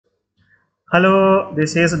Hello,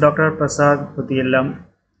 this is Dr. Prasad Puthiellam,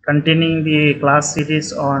 continuing the class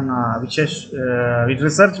series on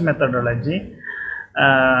research methodology,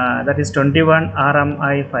 that is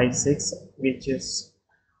 21RMI56, which is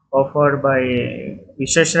offered by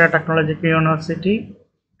Visheshwara Technological University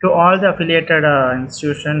to all the affiliated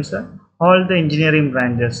institutions, all the engineering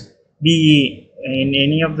branches, be in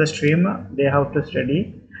any of the stream, they have to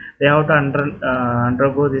study, they have to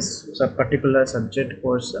undergo this particular subject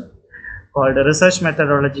course called Research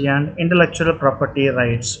Methodology and Intellectual Property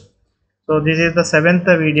Rights. So this is the 7th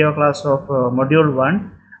video class of module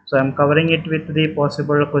 1. So I am covering it with the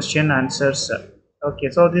possible question answers. Okay,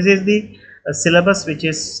 so this is the syllabus which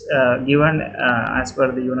is given as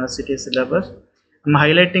per the university syllabus. I am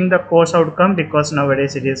highlighting the course outcome because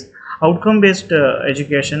nowadays it is outcome based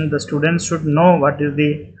education. The students should know what is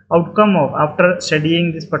the outcome of after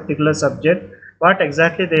studying this particular subject, what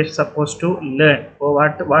exactly they are supposed to learn, or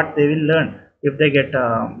what they will learn if they get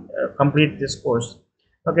complete this course.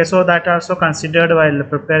 Okay, so that also considered while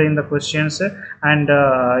preparing the questions, and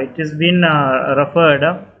it has been referred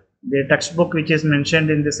the textbook which is mentioned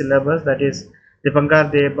in the syllabus, that is Dipankar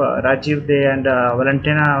Deb, Rajiv De and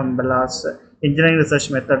Valentina Ambalas engineering research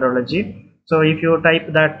methodology. So if you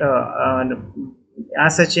type that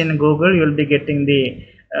as such in Google, you will be getting the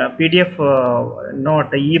PDF note,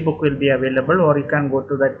 the ebook will be available, or you can go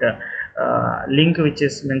to that link which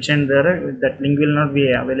is mentioned there. That link will not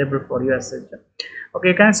be available for you as such. Okay,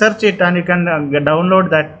 you can search it and you can download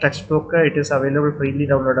that textbook. It is available, freely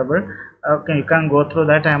downloadable. Okay, you can go through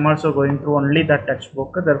that. I am also going through only that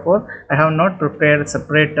textbook, therefore I have not prepared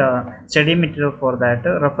separate study material for that.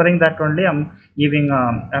 Referring that only, I am giving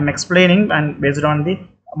I am explaining and based on the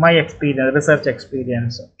my experience, research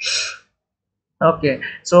experience. Okay,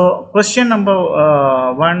 so question number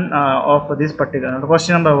one of this particular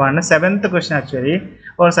question number one, seventh question actually,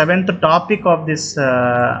 or seventh topic of this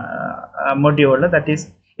module, that is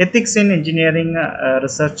ethics in engineering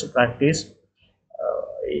research practice.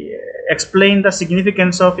 Explain the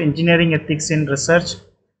significance of engineering ethics in research,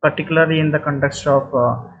 particularly in the context of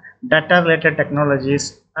data related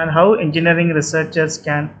technologies, and how engineering researchers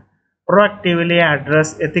can proactively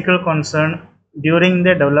address ethical concern during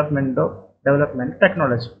the development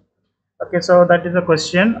technology. Okay, so that is a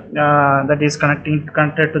question that is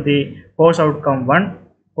connected to the course outcome 1.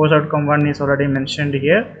 Course outcome 1 is already mentioned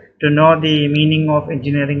here, to know the meaning of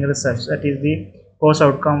engineering research, that is the course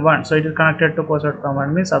outcome 1. So it is connected to course outcome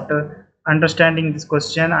 1 means after understanding this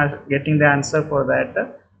question and getting the answer for that,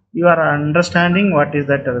 you are understanding what is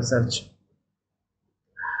that research.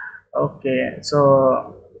 Okay,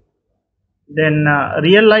 so then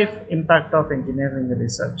real life impact of engineering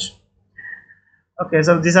research. Okay,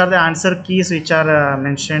 so these are the answer keys which are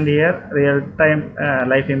mentioned here. Real time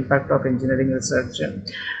life impact of engineering research,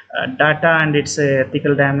 data and its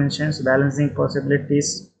ethical dimensions, balancing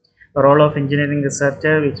possibilities, role of engineering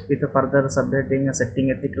researcher which with further subheading,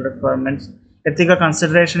 setting ethical requirements, ethical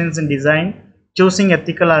considerations in design, choosing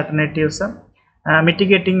ethical alternatives,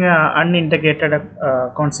 mitigating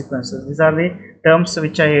unintegrated consequences. These are the terms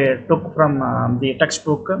which I took from the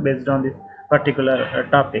textbook based on this particular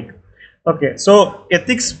topic. Okay, so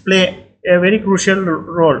ethics play a very crucial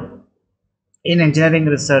role in engineering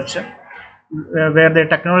research, where the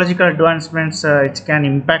technological advancements it can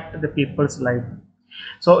impact the people's life.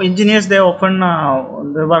 So engineers, they often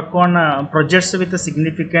they work on projects with a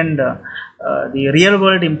significant the real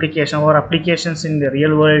world implication or applications in the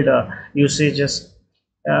real world usages.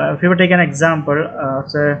 If you take an example,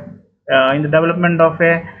 in the development of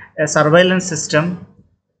a surveillance system,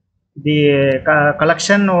 the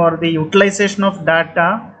collection or the utilization of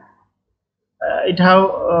data, it have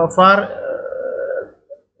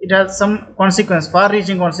it has some consequence, far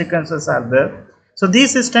reaching consequences are there. So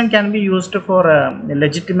this system can be used for a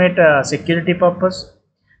legitimate security purpose,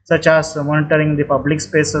 such as monitoring the public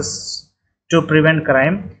spaces to prevent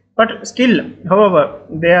crime, but still, however,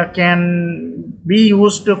 they can be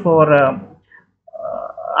used for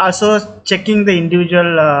also checking the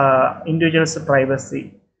individual's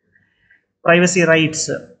privacy rights.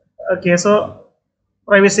 Okay, so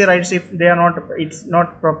privacy rights, if they are not, it's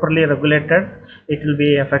not properly regulated, it will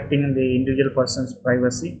be affecting the individual person's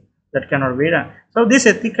privacy. That cannot be done. So this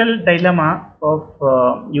ethical dilemma of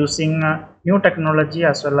using new technology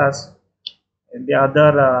as well as the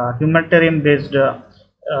other humanitarian based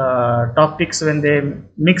topics, when they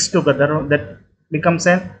mix together, that becomes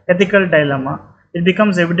an ethical dilemma. It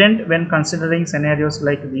becomes evident when considering scenarios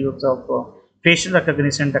like the use of facial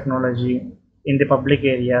recognition technology in the public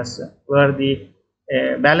areas, where the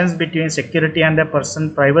balance between security and a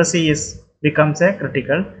person privacy becomes a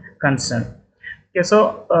critical concern. Okay,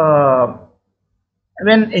 so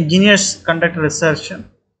When engineers conduct research,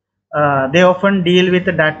 they often deal with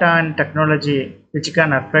the data and technology which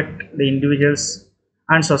can affect the individuals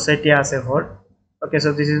and society as a whole. Okay,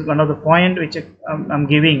 so this is one of the point which I'm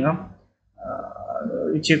giving,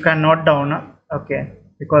 which you can note down. Okay,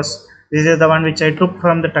 because this is the one which I took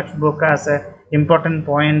from the textbook as a important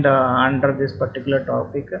point under this particular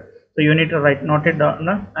topic. So you need to note it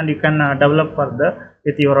down, and you can develop further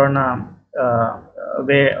with your own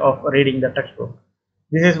way of reading the textbook.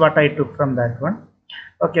 This is what I took from that one.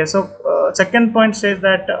 Okay, so second point says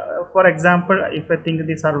that, for example, if I think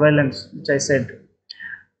the surveillance, which I said,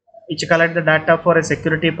 which collect the data for a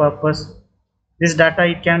security purpose, this data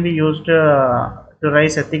it can be used to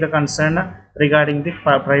raise ethical concern regarding the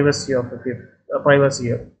privacy of the people,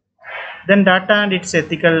 privacy. Then data and its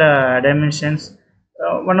ethical dimensions.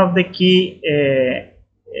 One of the key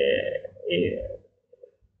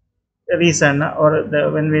reason, or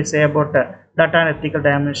when we say about data and ethical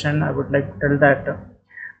dimension, I would like to tell that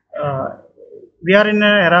we are in an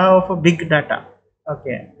era of big data.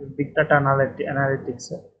 Okay, big data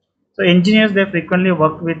analytics. So engineers, they frequently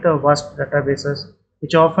work with vast databases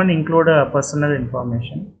which often include personal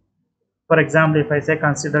information. For example, if I say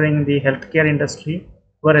considering the healthcare industry,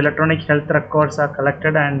 where electronic health records are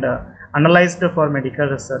collected and analyzed for medical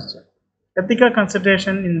research. Ethical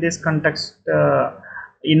consideration in this context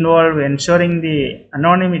involve ensuring the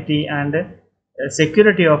anonymity and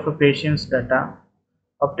security of a patient's data,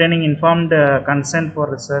 obtaining informed consent for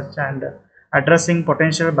research, and addressing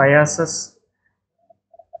potential biases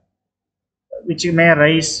which may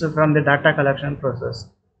arise from the data collection process.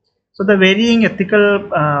 So the varying ethical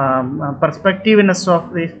perspectiveness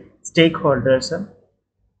of the stakeholders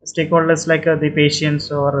like the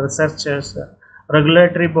patients or researchers,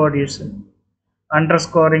 regulatory bodies,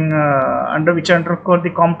 underscore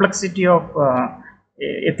the complexity of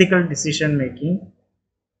ethical decision making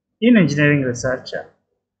in engineering research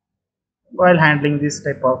while handling this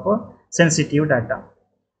type of sensitive data.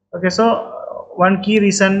 Okay, so one key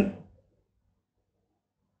reason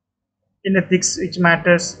in ethics which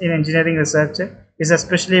matters in engineering research is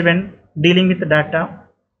especially when dealing with the data,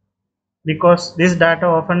 because this data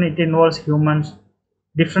often it involves humans,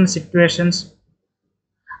 different situations,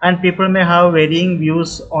 and people may have varying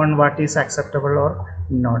views on what is acceptable or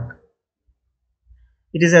not.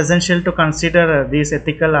 It is essential to consider these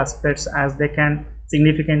ethical aspects as they can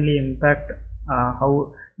significantly impact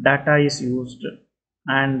how data is used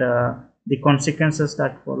and the consequences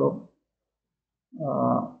that follow.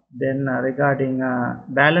 Then regarding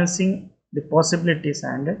balancing the possibilities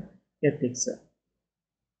and ethics.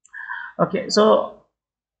 Okay, so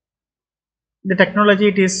the technology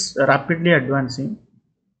it is rapidly advancing,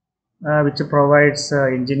 which provides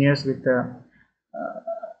engineers with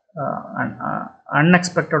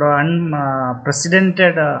unexpected or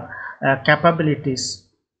unprecedented capabilities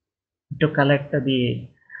to collect the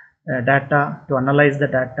data, to analyze the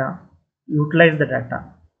data, utilize the data.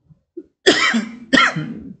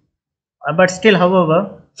 But still,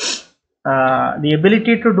 however, the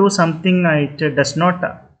ability to do something it does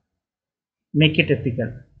not make it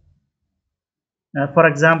ethical. For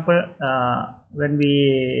example, when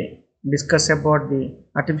we discuss about the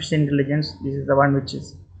artificial intelligence, this is the one which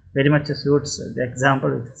is very much suits the example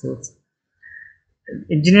which suits.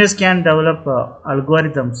 Engineers can develop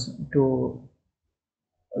algorithms to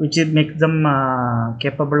which make them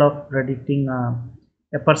capable of predicting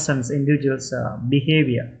a person's individual's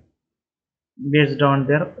behavior based on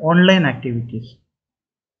their online activities.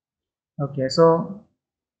 Okay, so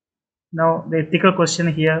now the ethical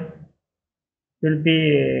question here will be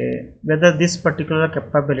whether this particular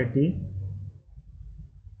capability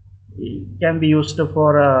can be used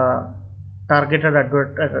for targeted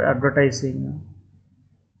advertising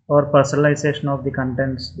or personalization of the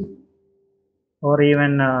contents, or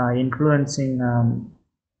even influencing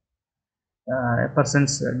a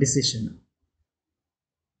person's decision.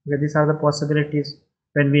 Okay, these are the possibilities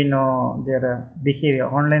when we know their behavior,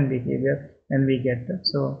 online behavior, when we get.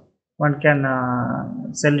 So one can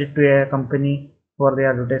sell it to a company for the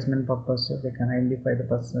advertisement purpose. They can identify the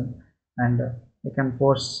person, and they can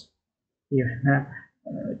force, even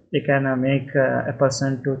they can make a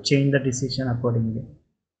person to change the decision accordingly.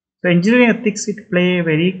 So engineering ethics it play a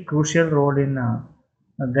very crucial role in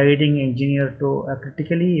guiding engineer to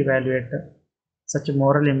critically evaluate such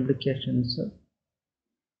moral implications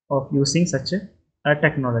of using such a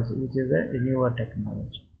technology, which is a newer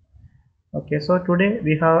technology. Okay, so today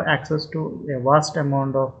we have access to a vast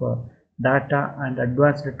amount of data and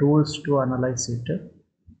advanced tools to analyze it.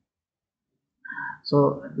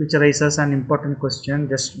 So which raises an important question: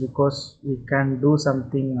 just because we can do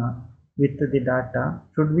something with the data,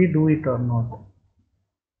 should we do it or not?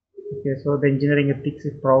 Okay, so the engineering ethics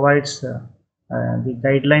provides the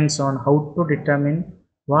guidelines on how to determine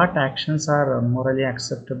what actions are morally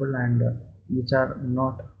acceptable and which are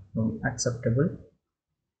not acceptable.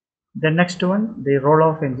 The next one, the role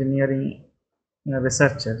of engineering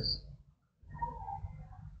researchers.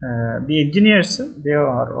 The engineers, they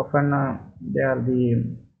are often they are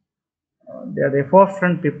the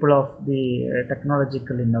forefront people of the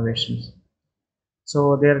technological innovations.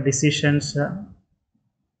 So their decisions,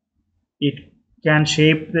 it can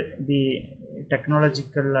shape the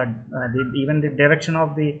technological even the direction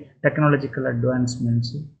of the technological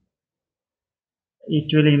advancements.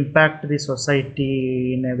 It will impact the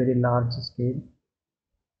society in a very large scale.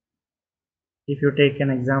 If you take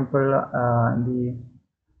an example, the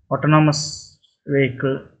autonomous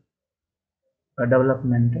vehicle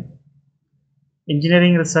development,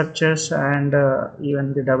 engineering researchers and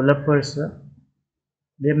even the developers,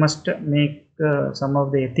 they must make some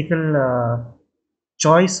of the ethical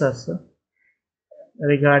choices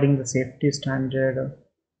regarding the safety standard,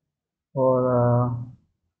 or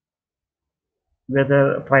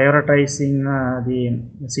whether prioritizing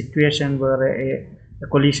the situation where a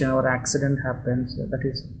collision or accident happens. That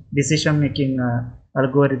is decision making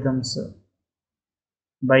algorithms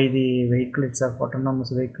by the vehicle itself.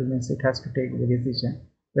 Autonomous vehicle means it has to take the decision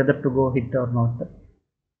whether to go hit or not.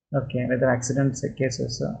 Okay, whether accidents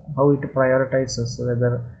cases, how it prioritizes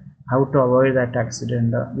whether how to avoid that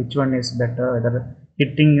accident, which one is better, whether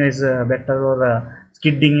hitting is better or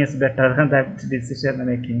skidding is better. That decision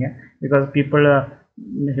making, because people,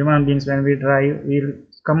 human beings, when we drive, we'll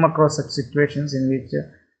come across such situations in which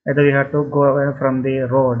either we have to go away from the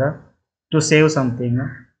road to save something,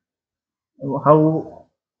 how,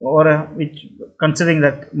 or which, considering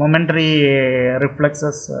that momentary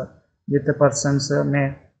reflexes with the persons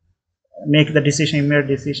may make the decision, immediate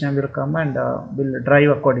decision will come and will drive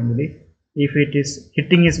accordingly. If it is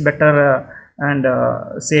hitting is better and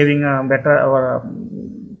saving better or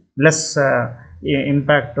less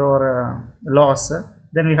impact or loss,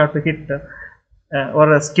 then we have to hit,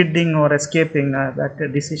 or skidding or escaping, that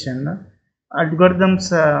decision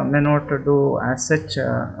algorithms may not do as such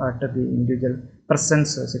at the individual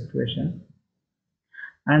person's situation.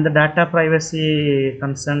 And the data privacy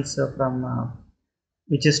concerns from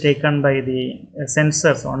which is taken by the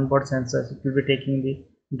sensors, onboard sensors, it will be taking the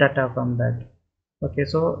data from that. Okay,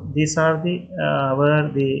 so these are the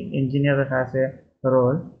where the engineer has a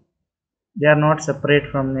role. They are not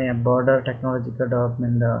separate from a broader technological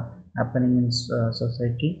development happening in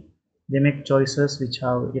society. They make choices which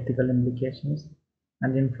have ethical implications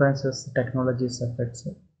and influences technology's effects.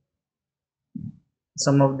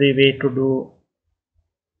 Some of the way to do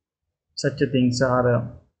such things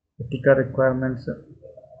are ethical requirements.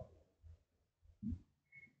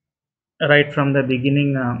 Right from the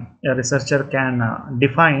beginning, a researcher can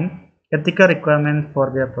define ethical requirements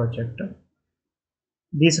for their project.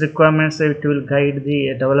 These requirements, it will guide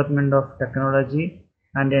the development of technology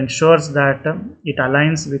and ensures that it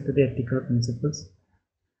aligns with the ethical principles.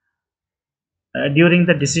 During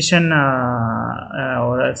the decision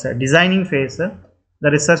or designing phase,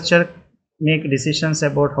 the researcher make decisions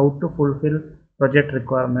about how to fulfill project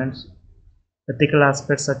requirements. Ethical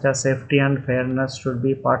aspects such as safety and fairness should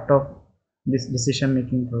be part of this decision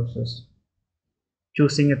making process.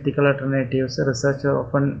 Choosing ethical alternatives, researchers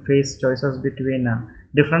often face choices between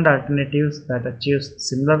different alternatives that achieve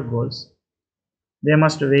similar goals. They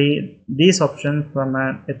must weigh these options from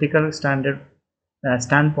an ethical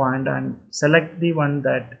standpoint and select the one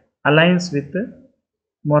that aligns with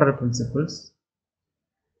moral principles.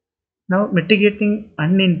 Now, mitigating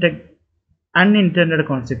unintended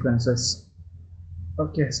consequences.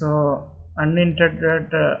 Okay, so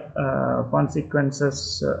unintended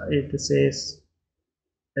consequences, it says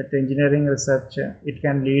that engineering research, it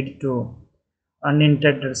can lead to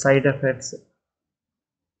unintended side effects.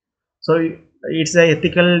 So it's the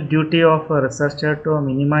ethical duty of a researcher to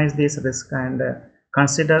minimize this risk and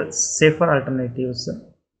consider safer alternatives.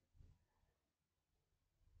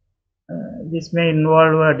 This may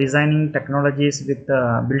involve designing technologies with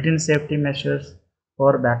built-in safety measures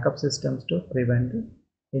or backup systems to prevent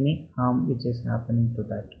any harm which is happening to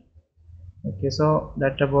that. Okay, so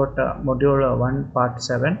that about module 1 part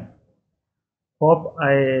 7. Hope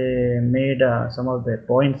I made some of the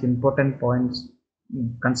points, important points,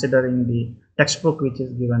 considering the textbook which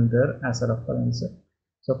is given there as a reference.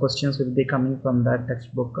 So questions will be coming from that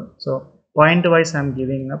textbook. So point wise I am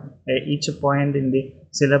giving up each point in the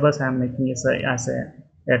syllabus I am making as a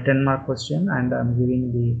 10-mark question, and I am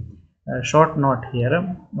giving the short note here.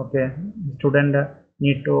 Okay, student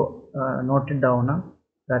need to note it down,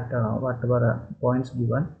 that whatever points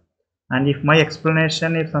given. And if my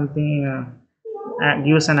explanation, if something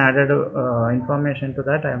gives an added information to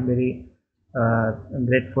that, I am very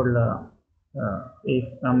grateful. If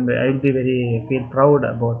I will be very feel proud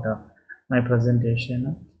about my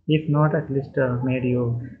presentation. If not, at least made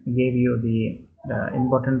you gave you the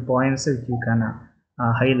important points which you can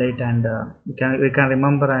highlight, and we can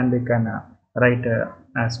remember, and we can write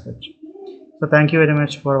as such. So thank you very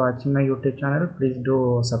much for watching my YouTube channel. Please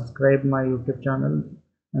do subscribe my YouTube channel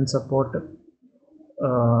and support.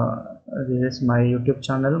 This is my YouTube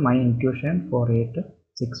channel, my intuition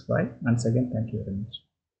 4865. Once again, thank you very much.